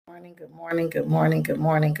Good morning, good morning, good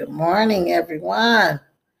morning, good morning, everyone.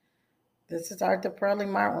 This is Arthur Pearlie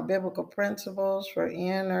Martin with Biblical Principles for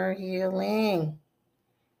Inner Healing.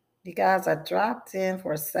 You guys, I dropped in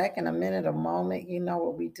for a second, a minute, a moment. You know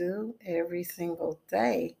what we do every single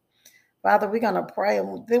day. Father, we're going to pray,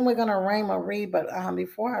 and then we're going to read. But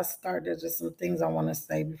before I start, there's just some things I want to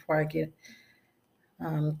say before I get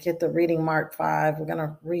the reading Mark 5. We're going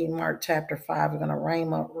to read Mark chapter 5. We're going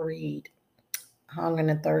to read. Hungering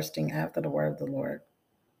and thirsting after the word of the Lord.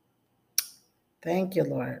 Thank you,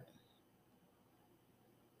 Lord.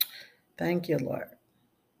 Thank you, Lord.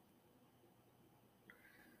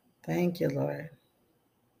 Thank you, Lord.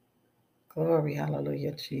 Glory,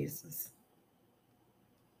 hallelujah, Jesus.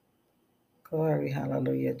 Glory,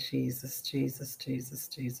 hallelujah, Jesus, Jesus, Jesus,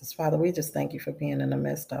 Jesus. Father, we just thank you for being in the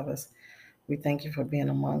midst of us. We thank you for being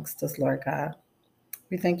amongst us, Lord God.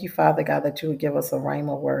 We thank you, Father God, that you would give us a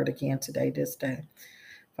rhema word again today, this day.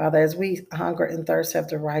 Father, as we hunger and thirst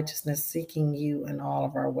after righteousness, seeking you in all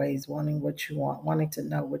of our ways, wanting what you want, wanting to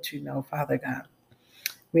know what you know, Father God.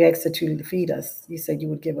 We ask that you feed us. You said you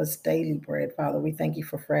would give us daily bread, Father. We thank you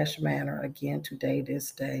for fresh manna again today,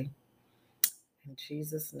 this day. In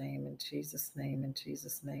Jesus' name, in Jesus' name, in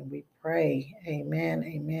Jesus' name, we pray. Amen,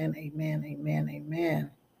 amen, amen, amen,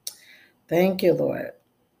 amen. Thank you, Lord.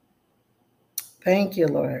 Thank you,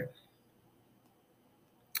 Lord.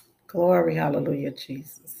 Glory, hallelujah,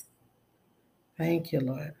 Jesus. Thank you,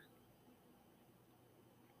 Lord.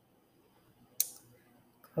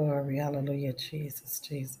 Glory, hallelujah, Jesus,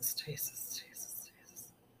 Jesus, Jesus, Jesus, Jesus.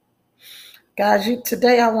 Guys,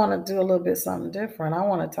 today I want to do a little bit something different. I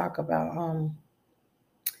want to talk about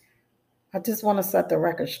I just want to set the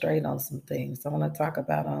record straight on some things. I want to talk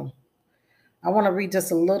about I want to read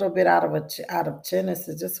just a little bit out of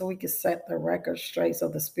Genesis, just so we can set the record straight, so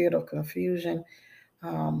the spirit of confusion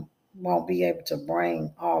won't be able to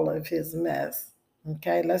bring all of his mess.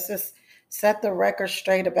 Okay, let's just set the record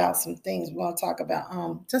straight about some things. We want to talk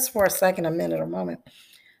about just for a second, a minute, a moment.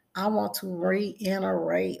 I want to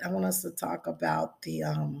reiterate. I want us to talk about the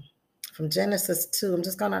from Genesis 2. I'm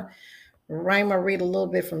just gonna Rhema read a little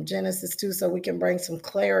bit from Genesis 2 so we can bring some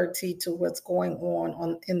clarity to what's going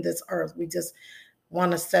on in this earth. We just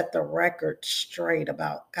want to set the record straight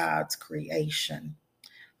about God's creation.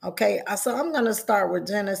 Okay, so I'm going to start with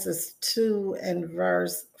Genesis 2 and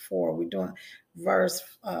verse 4. We're doing verse,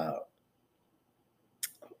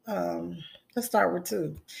 let's start with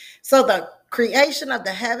 2. So the creation of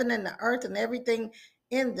the heaven and the earth and everything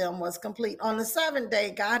in them was complete. On the seventh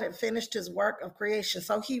day, God had finished his work of creation,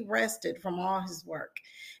 so he rested from all his work.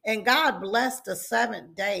 And God blessed the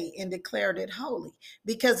seventh day and declared it holy,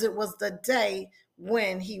 because it was the day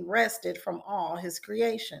when he rested from all his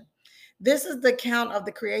creation. This is the account of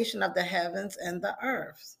the creation of the heavens and the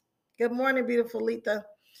earth. Good morning, beautiful Letha.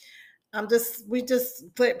 We just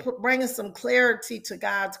bringing some clarity to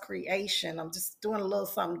God's creation. I'm just doing a little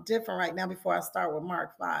something different right now before I start with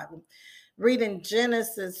Mark 5. I'm reading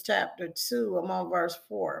Genesis chapter 2. I'm on verse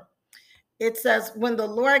 4. It says, when the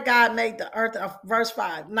Lord God made the earth, verse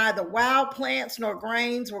 5, neither wild plants nor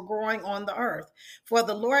grains were growing on the earth, for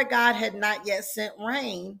the Lord God had not yet sent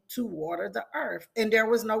rain to water the earth, and there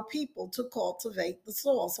was no people to cultivate the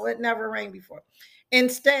soil. So it never rained before.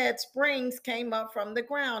 Instead, springs came up from the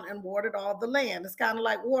ground and watered all the land. It's kind of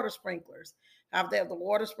like water sprinklers. How they have the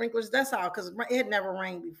water sprinklers? That's how, because it had never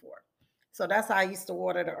rained before. So that's how I used to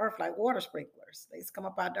water the earth, like water sprinklers. They used to come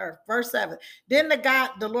up out of the earth. Verse 7. Then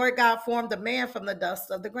the Lord God formed the man from the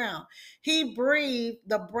dust of the ground. He breathed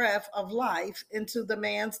the breath of life into the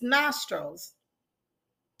man's nostrils,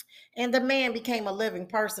 and the man became a living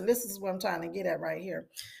person. This is what I'm trying to get at right here.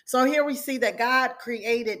 So here we see that God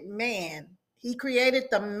created man. He created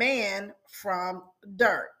the man from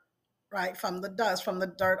dirt, right? From the dust, from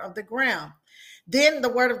the dirt of the ground. Then the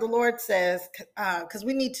word of the Lord says, because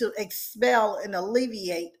we need to expel and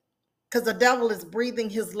alleviate, because the devil is breathing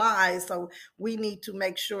his lies. So we need to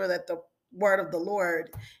make sure that the word of the Lord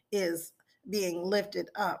is being lifted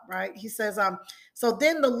up, right? He says, so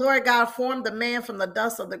then the Lord God formed the man from the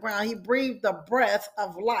dust of the ground. He breathed the breath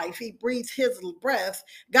of life. He breathed his breath.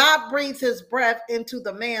 God breathed his breath into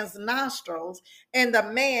the man's nostrils, and the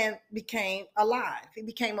man became alive. He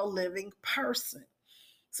became a living person.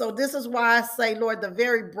 So this is why I say, Lord, the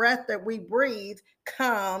very breath that we breathe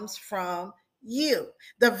comes from you.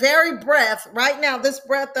 The very breath, right now, this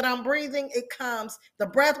breath that I'm breathing, the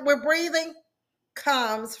breath we're breathing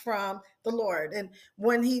comes from the Lord. And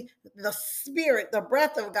when the spirit, the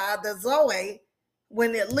breath of God, the Zoe,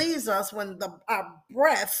 when it leaves us, when our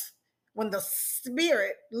breath when the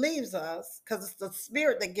spirit leaves us, because it's the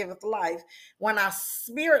spirit that giveth life, when our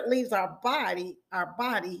spirit leaves our body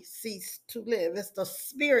cease to live. It's the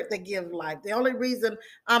spirit that gives life. The only reason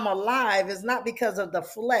I'm alive is not because of the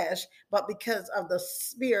flesh, but because of the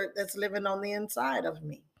spirit that's living on the inside of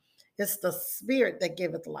me. It's the spirit that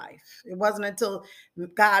giveth life. It wasn't until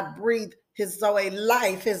God breathed his Zoe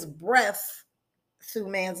life, his breath, through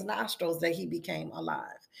man's nostrils that he became alive.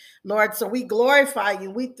 Lord, so we glorify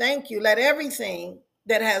you. We thank you. Let everything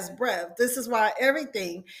that has breath, this is why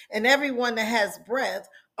everything and everyone that has breath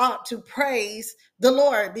ought to praise the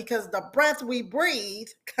Lord, because the breath we breathe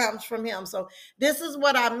comes from him. So this is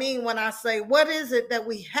what I mean when I say, what is it that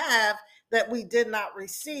we have that we did not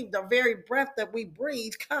receive? The very breath that we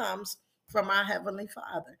breathe comes from our Heavenly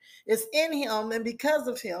Father. It's in him and because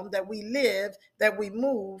of him that we live, that we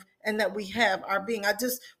move, and that we have our being. I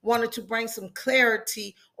just wanted to bring some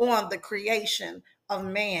clarity on the creation of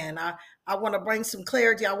man. I want to bring some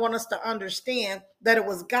clarity. I want us to understand that it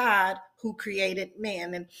was God who created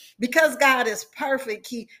man. And because God is perfect,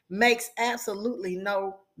 he makes absolutely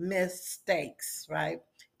no mistakes, right?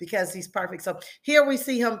 Because he's perfect. So here we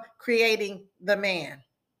see him creating the man,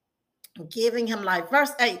 giving him life.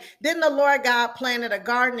 Verse 8, then the Lord God planted a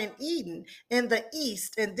garden in Eden in the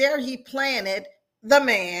east, and there he planted the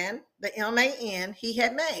man, the man he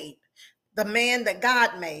had made. The man that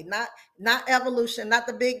God made, not evolution, not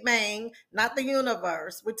the Big Bang, not the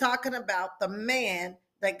universe. We're talking about the man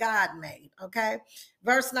that God made. Okay.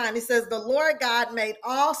 Verse 9, he says, the Lord God made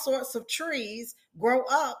all sorts of trees grow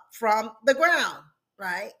up from the ground.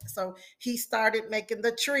 Right. So he started making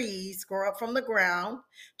the trees grow up from the ground,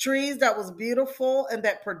 trees that was beautiful and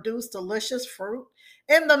that produced delicious fruit.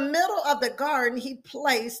 In the middle of the garden, he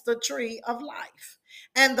placed the tree of life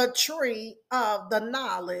and the tree of the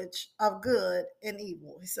knowledge of good and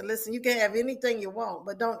evil. He said, listen, you can have anything you want,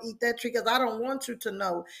 but don't eat that tree, because I don't want you to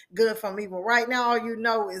know good from evil. Right now, all you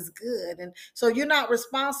know is good. And so you're not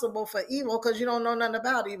responsible for evil because you don't know nothing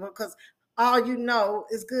about evil, because all you know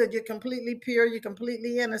is good. You're completely pure. You're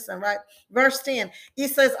completely innocent, right? Verse 10, he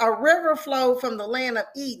says, a river flowed from the land of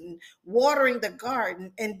Eden, watering the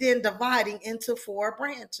garden and then dividing into 4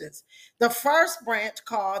 branches. The first branch,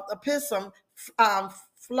 called the Pison,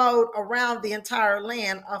 flowed around the entire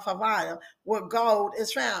land of Haviah, where gold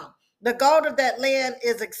is found. The gold of that land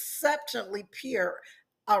is exceptionally pure.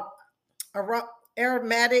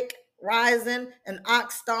 Aromatic resin and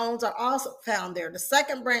ox stones are also found there. The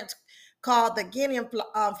second branch, called the Gideon,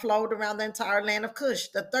 flowed around the entire land of Cush.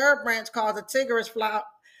 The third branch, called the Tigris,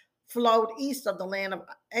 flowed east of the land of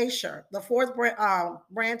Asher. The fourth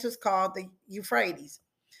branch is called the Euphrates.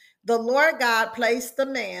 The Lord God placed the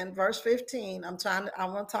man, verse 15. I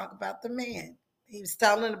want to talk about the man. He was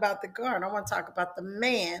telling about the garden. I want to talk about the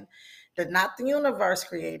man that not the universe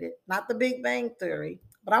created, not the Big Bang Theory,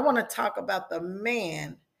 but I want to talk about the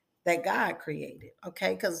man that God created,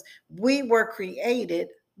 okay? Because we were created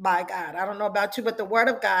by God. I don't know about you, but the word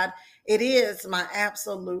of God, it is my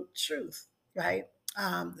absolute truth, right?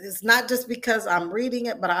 It's not just because I'm reading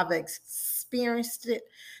it, but I've experienced it.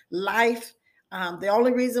 Life, the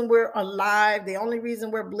only reason we're alive, the only reason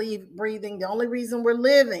we're breathing, the only reason we're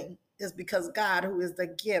living is because God, who is the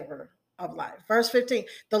giver of life. Verse 15,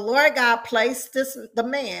 the Lord God placed the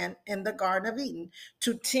man in the Garden of Eden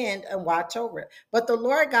to tend and watch over it. But the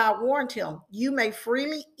Lord God warned him, you may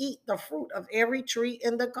freely eat the fruit of every tree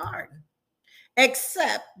in the garden,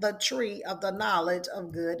 except the tree of the knowledge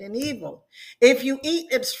of good and evil. If you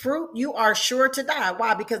eat its fruit, you are sure to die.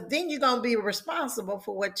 Why? Because then you're going to be responsible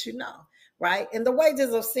for what you know, right? And the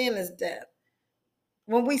wages of sin is death.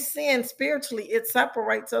 When we sin spiritually, it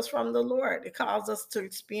separates us from the Lord. It causes us to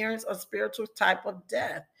experience a spiritual type of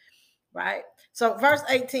death, right? So, verse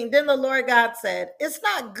 18, then the Lord God said, it's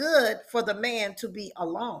not good for the man to be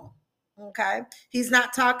alone. Okay. He's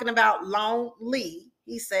not talking about lonely.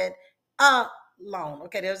 He said, alone.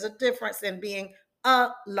 Okay. There's a difference in being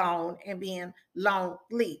alone and being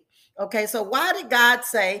lonely. Okay. So, why did God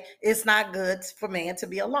say it's not good for man to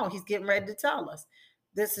be alone? He's getting ready to tell us.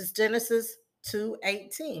 This is Genesis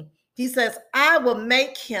 2:18. He says, I will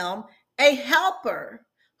make him a helper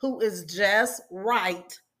who is just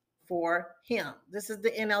right for him. This is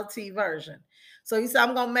the NLT version. So he said,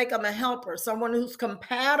 I'm going to make him a helper, someone who's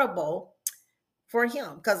compatible for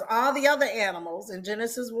him. Because all the other animals in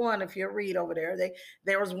Genesis 1, if you read over there,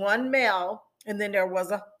 there was one male and then there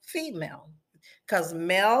was a female. Because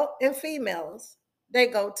male and females, they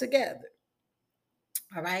go together.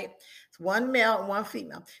 All right. It's one male and one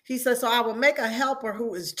female. He says, so I will make a helper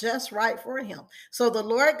who is just right for him. So the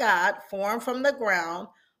Lord God formed from the ground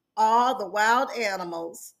all the wild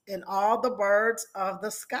animals and all the birds of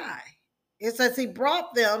the sky. It says he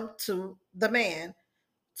brought them to the man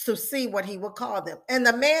to see what he would call them. And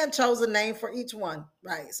the man chose a name for each one,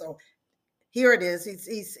 right? So here it is.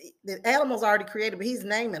 He's the animals already created, but he's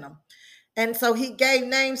naming them. And so he gave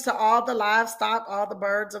names to all the livestock, all the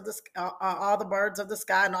birds of the all the birds of the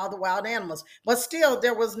sky, and all the wild animals. But still,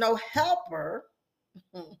 there was no helper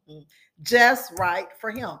just right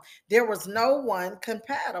for him. There was no one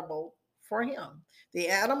compatible for him. The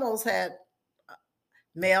animals had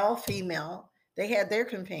male, female. They had their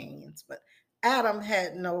companions, but Adam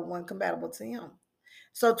had no one compatible to him.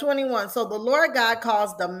 So 21. So the Lord God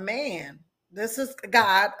calls the man, this is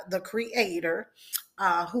God, the creator,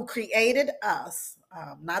 who created us,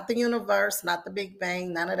 not the universe, not the Big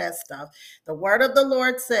Bang, none of that stuff. The word of the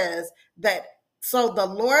Lord says that, so the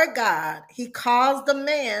Lord God, he caused the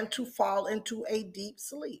man to fall into a deep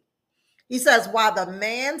sleep. He says, while the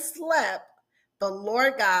man slept, the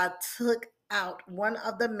Lord God took out one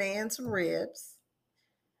of the man's ribs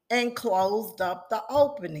and closed up the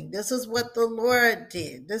opening. This is what the Lord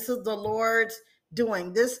did. This is the Lord's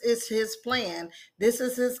doing. This is his plan. This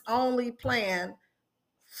is his only plan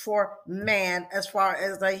for man as far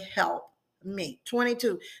as a help me.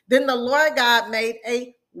 22. Then the Lord God made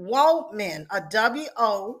a woman, a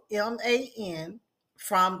woman,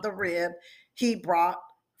 from the rib he brought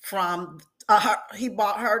from he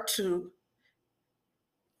brought her to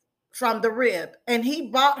from the rib, and he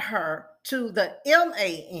brought her to the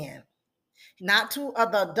man, not to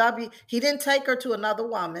the W. He didn't take her to another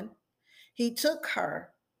woman. He took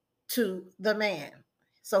her to the man.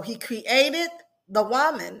 So he created the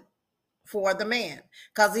woman for the man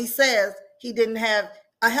because he says he didn't have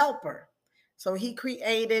a helper. So he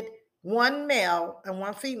created one male and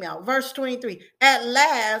one female. Verse 23. At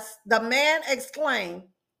last, the man exclaimed,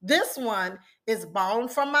 "This one is bone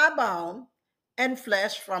from my bone and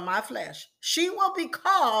flesh from my flesh. She will be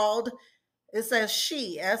called," it says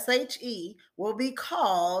she, SHE, will be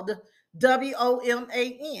called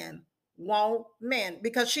WOMAN, woman,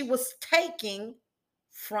 because she was taken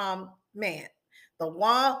from man. The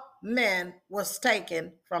woman was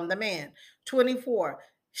taken from the man. 24,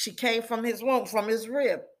 she came from his womb, from his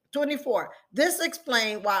rib. 24, this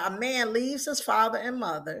explains why a man leaves his father and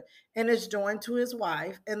mother and is joined to his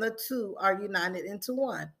wife, and the two are united into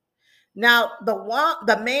one. Now,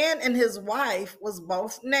 the man and his wife was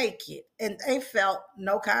both naked, and they felt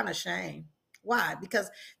no kind of shame. Why?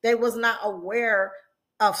 Because they was not aware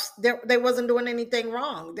of, they wasn't doing anything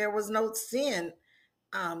wrong. There was no sin.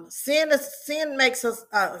 Sin makes us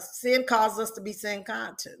sin causes us to be sin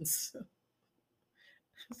conscious.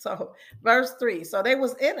 So verse 3, so they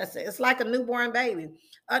was innocent. It's like a newborn baby.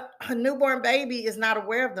 A newborn baby is not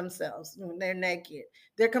aware of themselves when they're naked.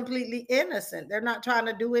 They're completely innocent. They're not trying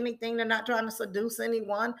to do anything. They're not trying to seduce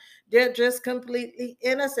anyone. They're just completely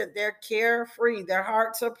innocent. They're carefree. Their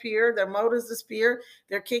hearts are pure. Their motives is pure.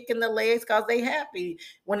 They're kicking the legs because they happy.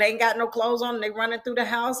 When they ain't got no clothes on, they running through the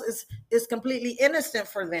house. It's completely innocent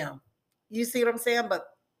for them. You see what I'm saying? But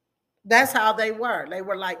that's how they were. They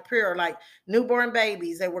were like pure, like newborn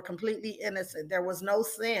babies. They were completely innocent. There was no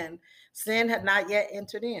sin. Sin had not yet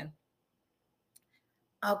entered in.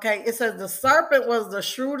 Okay, it says the serpent was the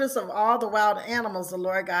shrewdest of all the wild animals the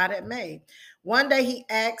Lord God had made. One day he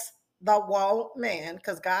asked the woman,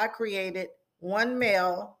 because God created one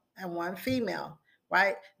male and one female,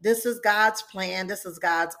 right? This is God's plan. This is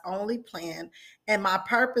God's only plan. And my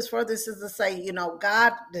purpose for this is to say,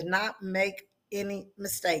 God did not make any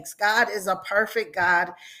mistakes. God is a perfect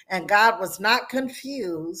God, and God was not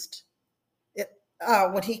confused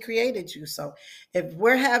when he created you. So if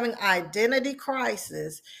we're having identity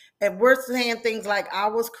crisis, and we're saying things like, I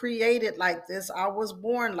was created like this, I was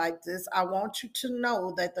born like this, I want you to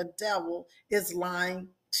know that the devil is lying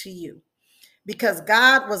to you, because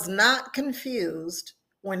God was not confused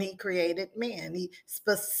when he created man. He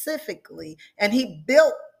specifically, and he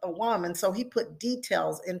built a woman, so he put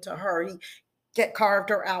details into her. He carved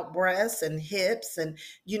her out breasts and hips, and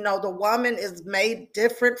the woman is made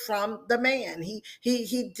different from the man. He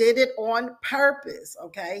did it on purpose.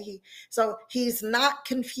 Okay, so he's not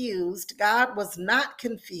confused. God was not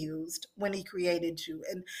confused when he created you.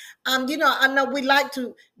 And I know we like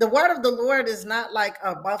to, the word of the Lord is not like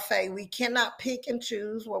a buffet. We cannot pick and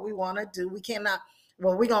choose what we want to do. We cannot,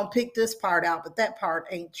 well, we're gonna pick this part out, but that part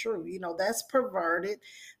ain't true. That's perverted.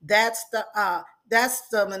 That's the that's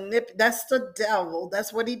the devil.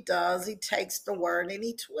 That's what he does. He takes the word and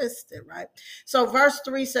he twists it, right? So verse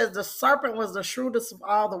 3 says the serpent was the shrewdest of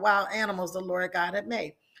all the wild animals the Lord God had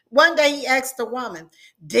made. One day he asked the woman,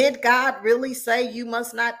 did God really say you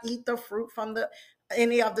must not eat the fruit from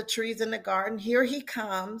any of the trees in the garden? Here he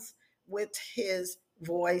comes with his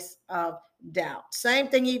voice of doubt. Same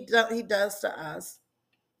thing he does to us,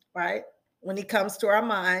 right? When he comes to our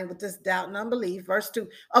mind with this doubt and unbelief. Verse 2,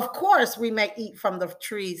 of course we may eat from the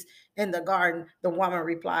trees in the garden, the woman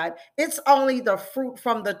replied. It's only the fruit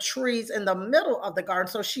from the trees in the middle of the garden.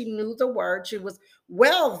 So she knew the word. She was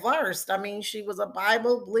well versed. I mean, she was a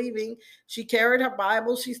Bible believing. She carried her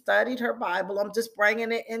Bible. She studied her Bible. I'm just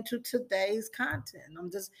bringing it into today's content. I'm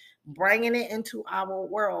just bringing it into our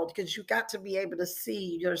world because you got to be able to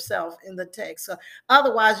see yourself in the text. So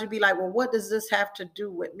otherwise, you'd be like, well, what does this have to do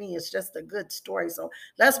with me? It's just a good story. So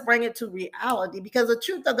let's bring it to reality because the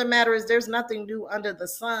truth of the matter is there's nothing new under the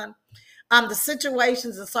sun. The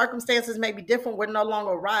situations and circumstances may be different. We're no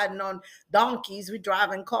longer riding on donkeys. We're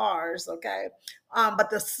driving cars, okay? But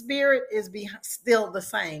the spirit is still the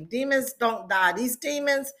same. Demons don't die. These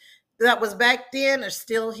demons that was back then are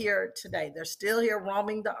still here today. They're still here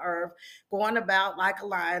roaming the earth, going about like a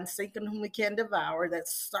lion, seeking whom we can devour. That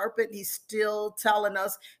serpent, he's still telling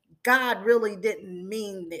us God really didn't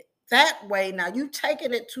mean it that way. Now, you've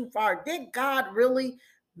taken it too far. Did God really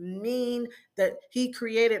mean that he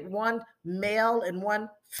created one male and one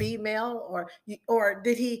female, or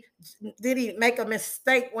did he make a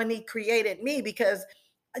mistake when he created me? Because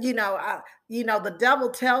the devil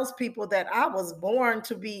tells people that I was born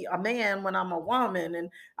to be a man when I'm a woman, and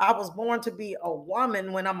I was born to be a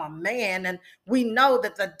woman when I'm a man. And we know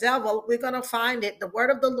that the devil, we're going to find it. The word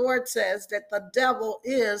of the Lord says that the devil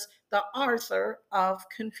is the author of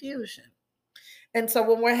confusion. And so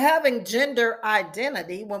when we're having gender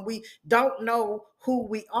identity, when we don't know who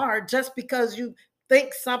we are, just because you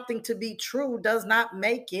think something to be true does not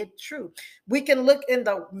make it true. We can look in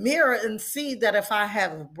the mirror and see that if I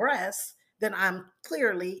have breasts, then I'm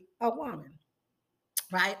clearly a woman.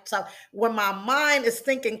 Right. So when my mind is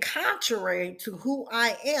thinking contrary to who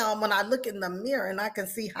I am, when I look in the mirror and I can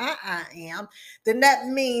see how I am, then that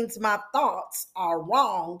means my thoughts are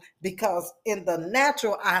wrong because in the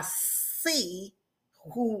natural, I see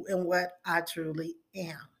who and what I truly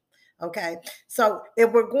am. Okay. So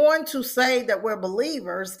if we're going to say that we're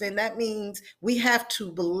believers, then that means we have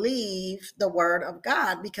to believe the word of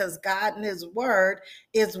God because God and his word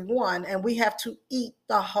is one, and we have to eat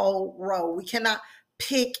the whole roll. We cannot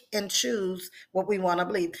pick and choose what we want to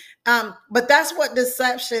believe. But that's what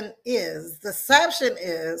deception is. Deception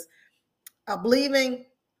is believing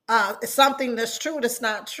something that's true that's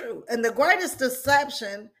not true. And the greatest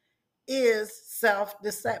deception is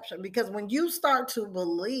self-deception, because when you start to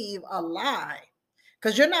believe a lie,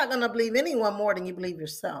 because you're not going to believe anyone more than you believe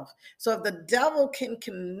yourself. So if the devil can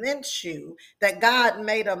convince you that God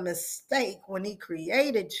made a mistake when he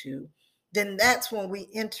created you, then that's when we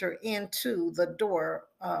enter into the door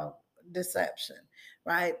of deception,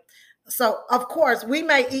 right? So of course we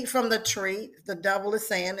may eat from the tree, the devil is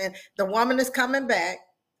saying, and the woman is coming back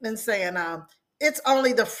and saying, it's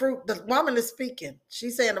only the fruit. The woman is speaking.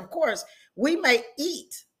 She's saying, of course, we may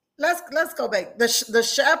eat. Let's go back. The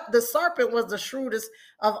serpent was the shrewdest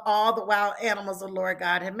of all the wild animals the Lord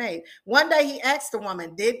God had made. One day he asked the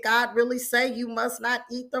woman, did God really say you must not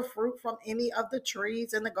eat the fruit from any of the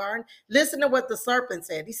trees in the garden? Listen to what the serpent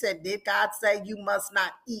said. He said, did God say you must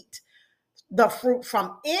not eat the fruit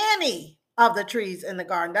from any of the trees in the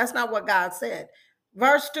garden? That's not what God said.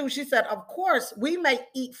 Verse 2, she said, of course, we may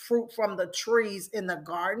eat fruit from the trees in the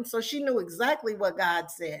garden. So she knew exactly what God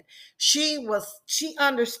said. She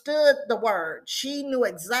understood the word. She knew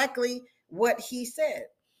exactly what he said.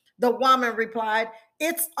 The woman replied,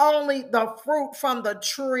 it's only the fruit from the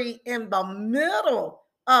tree in the middle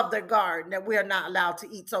of the garden that we are not allowed to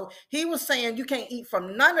eat. So he was saying you can't eat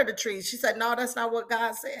from none of the trees. She said, no, that's not what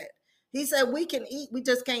God said. He said, we can eat. We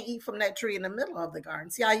just can't eat from that tree in the middle of the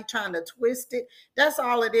garden. See how you're trying to twist it? That's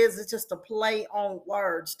all it is. It's just a play on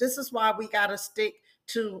words. This is why we got to stick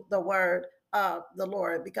to the word of the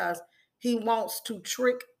Lord, because he wants to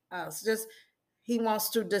trick us. He wants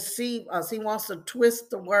to deceive us. He wants to twist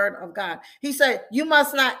the word of God. He said, you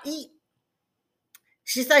must not eat.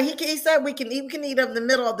 She said he said we can eat. We can eat of the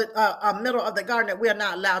middle of the garden that we are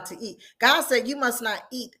not allowed to eat. God said you must not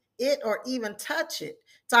eat it or even touch it.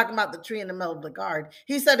 Talking about the tree in the middle of the garden.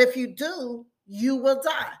 He said if you do, you will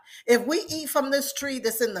die. If we eat from this tree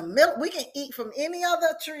that's in the middle, we can eat from any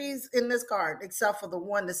other trees in this garden except for the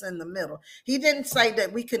one that's in the middle. He didn't say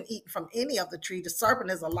that we can eat from any of the tree. The serpent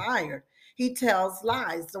is a liar. He tells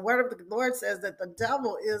lies. The word of the Lord says that the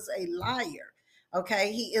devil is a liar.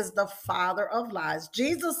 Okay, he is the father of lies.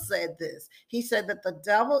 Jesus said this. He said that the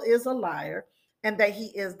devil is a liar and that he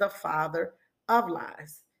is the father of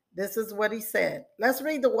lies. This is what he said. Let's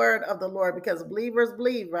read the word of the Lord, because believers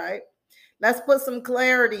believe, right? Let's put some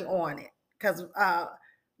clarity on it, because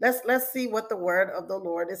Let's see what the word of the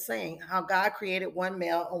Lord is saying. How God created one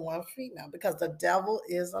male and one female, because the devil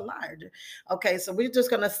is a liar. Okay, so we're just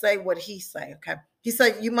gonna say what he say. Okay, he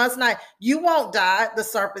said, "You must not. You won't die." The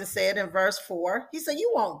serpent said in verse 4. He said,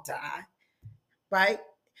 "You won't die." Right?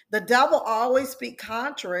 The devil always speak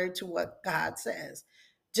contrary to what God says.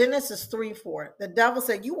 Genesis 3:4. The devil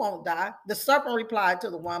said, "You won't die." The serpent replied to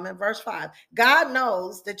the woman, verse 5. God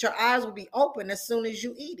knows that your eyes will be open as soon as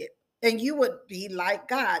you eat it, and you would be like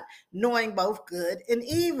God, knowing both good and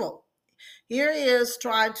evil. Here he is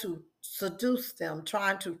trying to seduce them,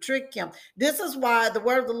 trying to trick him. This is why the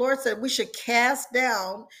word of the Lord said we should cast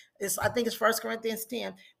down, I think it's 1 Corinthians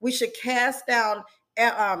 10. We should cast down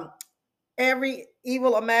every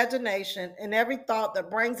evil imagination and every thought that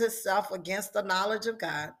brings itself against the knowledge of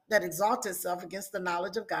God, that exalts itself against the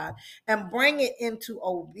knowledge of God, and bring it into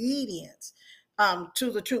obedience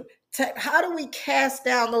to the truth. How do we cast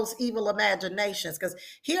down those evil imaginations? Because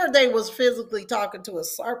here they was physically talking to a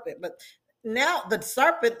serpent, but now the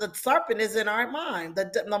serpent is in our mind.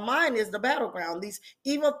 The mind is the battleground. These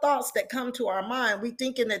evil thoughts that come to our mind, we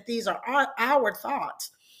thinking that these are our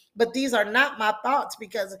thoughts, but these are not my thoughts,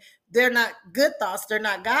 because they're not good thoughts. They're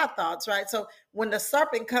not God thoughts, right? So when the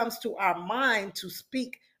serpent comes to our mind to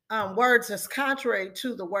speak words that's contrary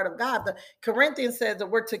to the word of God, the Corinthians says that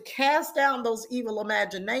we're to cast down those evil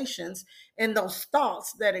imaginations and those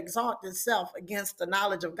thoughts that exalt itself against the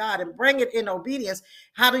knowledge of God and bring it in obedience.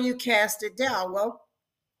 How do you cast it down? Well,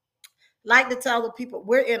 like to tell the people,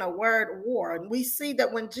 we're in a word war. And we see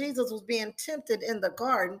that when Jesus was being tempted in the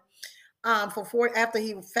garden, after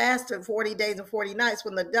he fasted 40 days and 40 nights,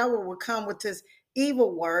 when the devil would come with his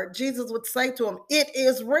evil word, Jesus would say to him, "It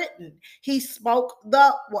is written." He spoke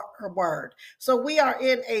the word. So we are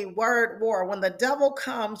in a word war. When the devil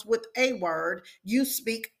comes with a word, you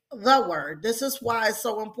speak the word. This is why it's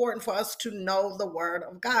so important for us to know the word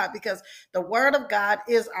of God, because the word of God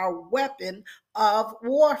is our weapon of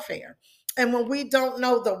warfare. And when we don't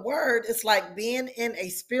know the word, it's like being in a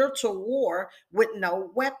spiritual war with no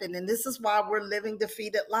weapon. And this is why we're living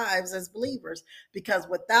defeated lives as believers, because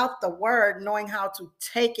without the word, knowing how to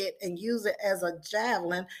take it and use it as a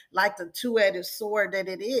javelin, like the two-edged sword that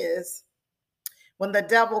it is, when the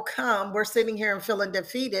devil come, we're sitting here and feeling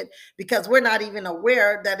defeated because we're not even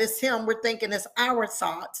aware that it's him. We're thinking it's our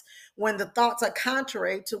thoughts when the thoughts are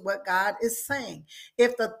contrary to what God is saying.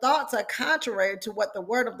 If the thoughts are contrary to what the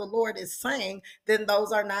word of the Lord is saying, then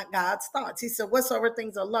those are not God's thoughts. He said, "Whatsoever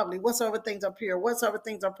things are lovely, whatsoever things are pure, whatsoever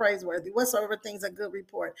things are praiseworthy, whatsoever things are good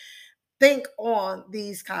report, think on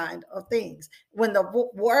these kind of things." When the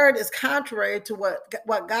word is contrary to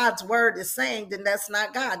what God's word is saying, then that's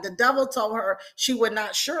not God. The devil told her she would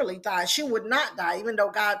not surely die. She would not die, even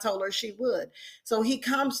though God told her she would. So he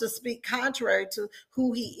comes to speak contrary to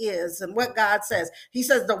who he is and what God says. He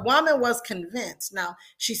says the woman was convinced. Now,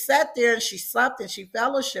 she sat there and she slept and she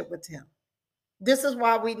fellowshiped with him. This is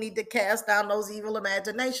why we need to cast down those evil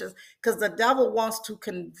imaginations, because the devil wants to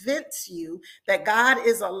convince you that God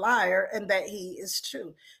is a liar and that he is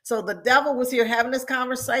true. So the devil was here having this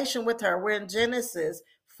conversation with her. We're in Genesis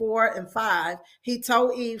 4 and 5. He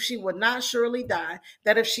told Eve she would not surely die,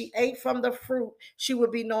 that if she ate from the fruit, she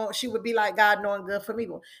would be like God, knowing good from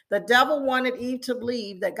evil. The devil wanted Eve to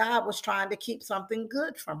believe that God was trying to keep something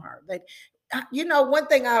good from her, that one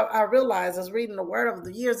thing I realized as reading the word over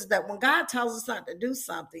the years is that when God tells us not to do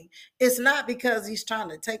something, it's not because he's trying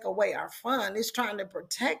to take away our fun. He's trying to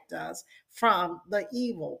protect us from the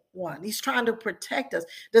evil one. He's trying to protect us.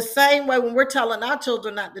 The same way when we're telling our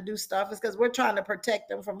children not to do stuff is because we're trying to protect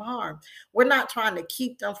them from harm. We're not trying to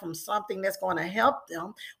keep them from something that's going to help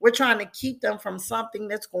them. We're trying to keep them from something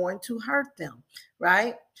that's going to hurt them,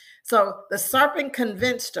 right? So the serpent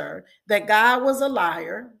convinced her that God was a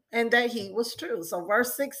liar and that he was true. So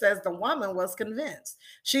verse 6 says the woman was convinced.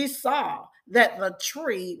 She saw that the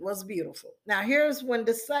tree was beautiful. Now here's when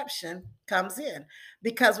deception comes in,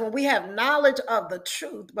 because when we have knowledge of the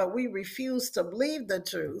truth, but we refuse to believe the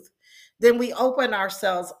truth, then we open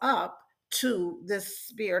ourselves up to this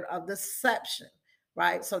spirit of deception,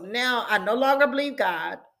 right? So now I no longer believe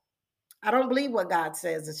God. I don't believe what God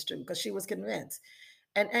says is true, because she was convinced.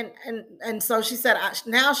 And so she said,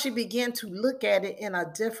 now she began to look at it in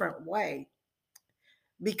a different way,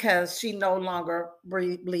 because she no longer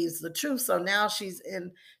believes the truth. So now she's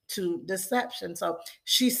into deception. So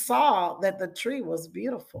she saw that the tree was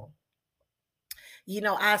beautiful.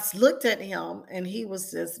 I looked at him and he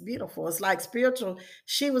was just beautiful. It's like spiritual.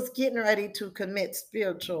 She was getting ready to commit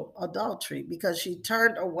spiritual adultery, because she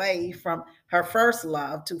turned away from her first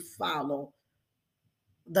love to follow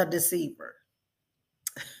the deceiver.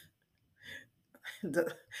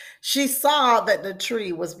 She saw that the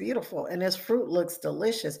tree was beautiful and his fruit looks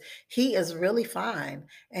delicious. He is really fine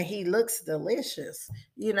and he looks delicious,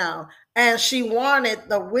 you know. And she wanted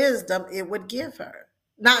the wisdom it would give her,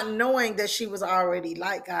 not knowing that she was already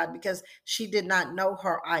like God because she did not know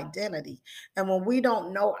her identity. And when we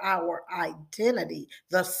don't know our identity,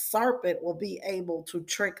 the serpent will be able to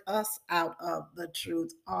trick us out of the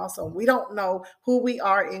truth also. We don't know who we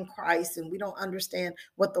are in Christ and we don't understand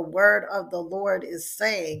what the word of the Lord is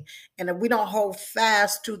saying. And if we don't hold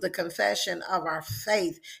fast to the confession of our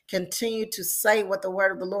faith, continue to say what the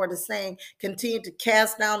word of the Lord is saying, continue to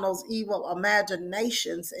cast down those evil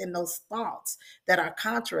imaginations and those thoughts that are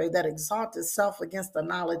contrary, that exalt itself against the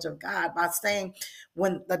knowledge of God by saying,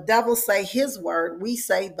 when the devil say his word, we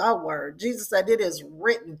say the word. Jesus said, it is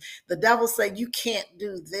written. The devil said, you can't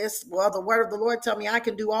do this. Well, the word of the Lord tell me I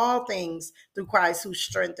can do all things through Christ who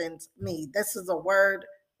strengthens me. This is a word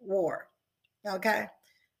war. Okay.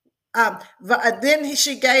 Then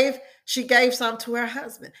she gave some to her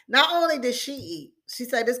husband. Not only did she eat, she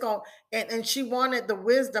said it's going, and she wanted the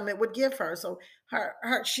wisdom it would give her. So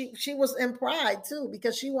she was in pride too,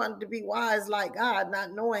 because she wanted to be wise like God,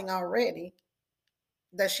 not knowing already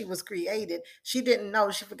that she was created. She didn't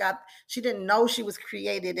know, she forgot, she didn't know she was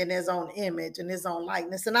created in his own image and his own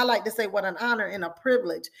likeness. And I like to say, what an honor and a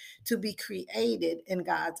privilege to be created in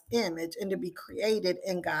God's image and to be created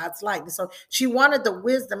in God's likeness. So she wanted the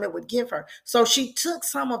wisdom it would give her. So she took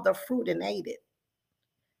some of the fruit and ate it.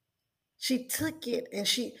 She took it and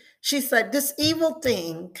she said, this evil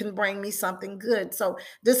thing can bring me something good. So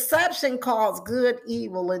deception calls good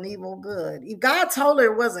evil and evil good. God told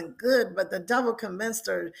her it wasn't good, but the devil convinced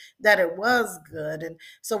her that it was good. And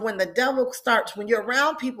so when the devil starts, when you're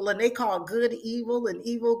around people and they call good evil and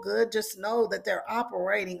evil good, just know that they're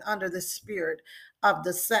operating under the spirit of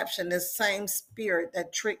deception, the same spirit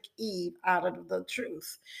that tricked Eve out of the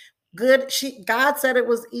truth. Good. God said it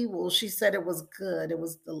was evil. She said it was good. It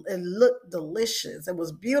looked delicious. It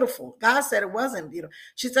was beautiful. God said it wasn't beautiful.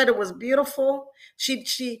 She said it was beautiful.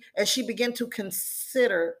 She began to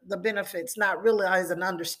consider the benefits, not realizing,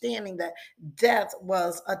 understanding that death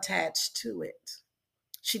was attached to it.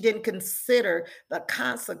 She didn't consider the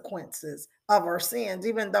consequences of her sins,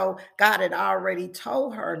 even though God had already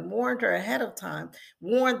told her and warned her ahead of time,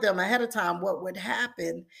 warned them ahead of time what would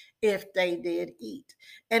happen if they did eat.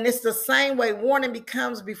 And it's the same way warning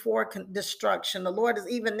becomes before destruction. The Lord is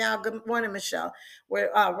even now, good morning, Michelle,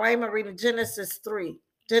 where Raymond reading Genesis 3,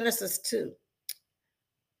 Genesis 2.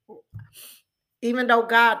 Even though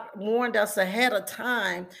God warned us ahead of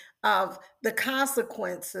time of the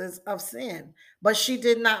consequences of sin, but she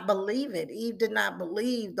did not believe it. Eve did not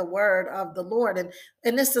believe the word of the Lord. And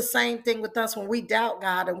it's the same thing with us. When we doubt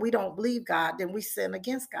God and we don't believe God, then we sin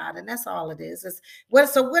against God. And that's all it is.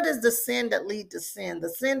 So what is the sin that leads to sin? The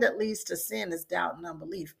sin that leads to sin is doubt and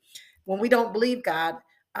unbelief. When we don't believe God,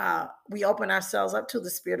 we open ourselves up to the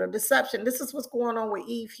spirit of deception. This is what's going on with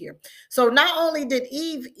Eve here. So not only did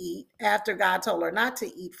Eve eat after God told her not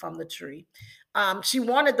to eat from the tree, she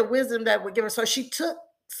wanted the wisdom that would give her. So she took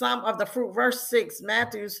some of the fruit. Verse 6,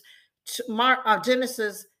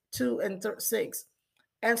 Genesis 2 and 6.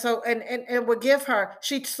 And so, and it would give her,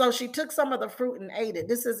 she took some of the fruit and ate it.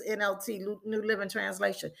 This is NLT, New Living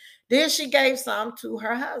Translation. Then she gave some to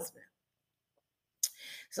her husband.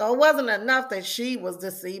 So it wasn't enough that she was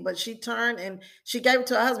deceived, but she turned and she gave it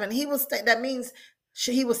to her husband. That means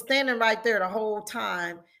he was standing right there the whole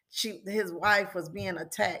time. His wife was being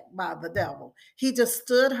attacked by the devil. He just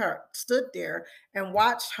stood there and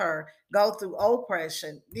watched her go through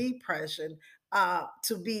oppression, depression,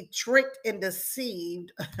 to be tricked and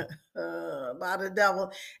deceived by the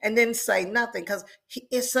devil, and then say nothing, because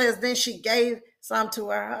it says then she gave some to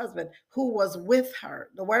her husband who was with her.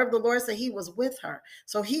 The word of the Lord said he was with her.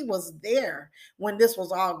 So he was there when this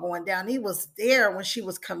was all going down. He was there when she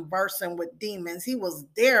was conversing with demons. He was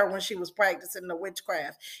there when she was practicing the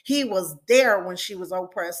witchcraft. He was there when she was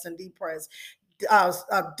oppressed and depressed.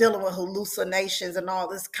 Dealing with hallucinations and all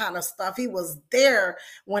this kind of stuff. He was there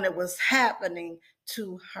when it was happening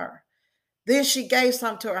to her. Then she gave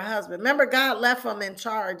some to her husband. Remember, God left him in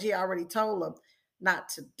charge. He already told him not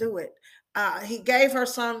to do it. He gave her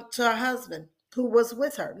some to her husband who was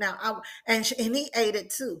with her. Now, and he ate it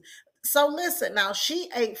too. So listen, now she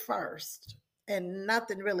ate first and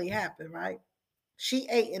nothing really happened, right? She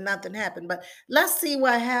ate and nothing happened. But let's see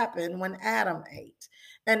what happened when Adam ate.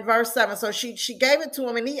 And verse 7, so she gave it to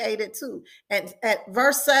him and he ate it too. And at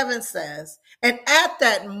verse 7 says, and at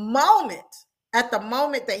the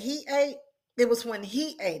moment that he ate, it was when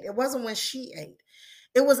he ate. It wasn't when she ate.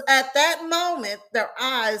 It was at that moment their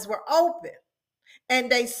eyes were open.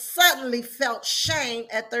 and they suddenly felt shame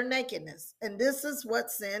at their nakedness. And this is what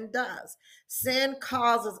sin does. Sin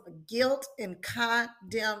causes guilt and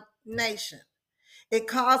condemnation. It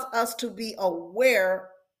caused us to be aware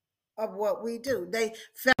of what we do. They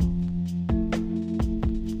felt.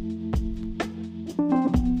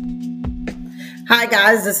 Hi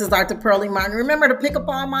guys, this is Dr. Pearlie Martin. Remember to pick up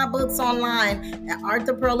all my books online at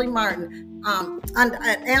Arthur Pearlie Martin,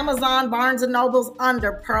 at Amazon, Barnes and Nobles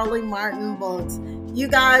under Pearlie Martin Books. You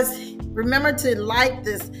guys remember to like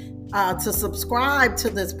this, to subscribe to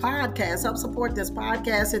this podcast. Help support this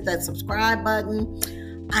podcast. Hit that subscribe button.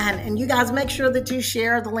 And you guys make sure that you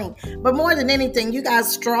share the link. But more than anything, you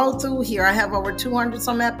guys stroll through here. I have over 200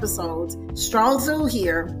 some episodes. Stroll through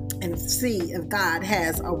here and see if God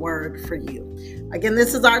has a word for you. Again,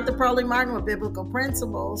 this is Arthur Pearlie Martin with Biblical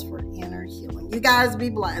Principles for Inner Healing. You guys be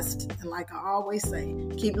blessed. And like I always say,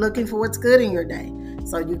 keep looking for what's good in your day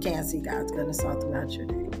so you can see God's goodness all throughout your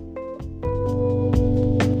day.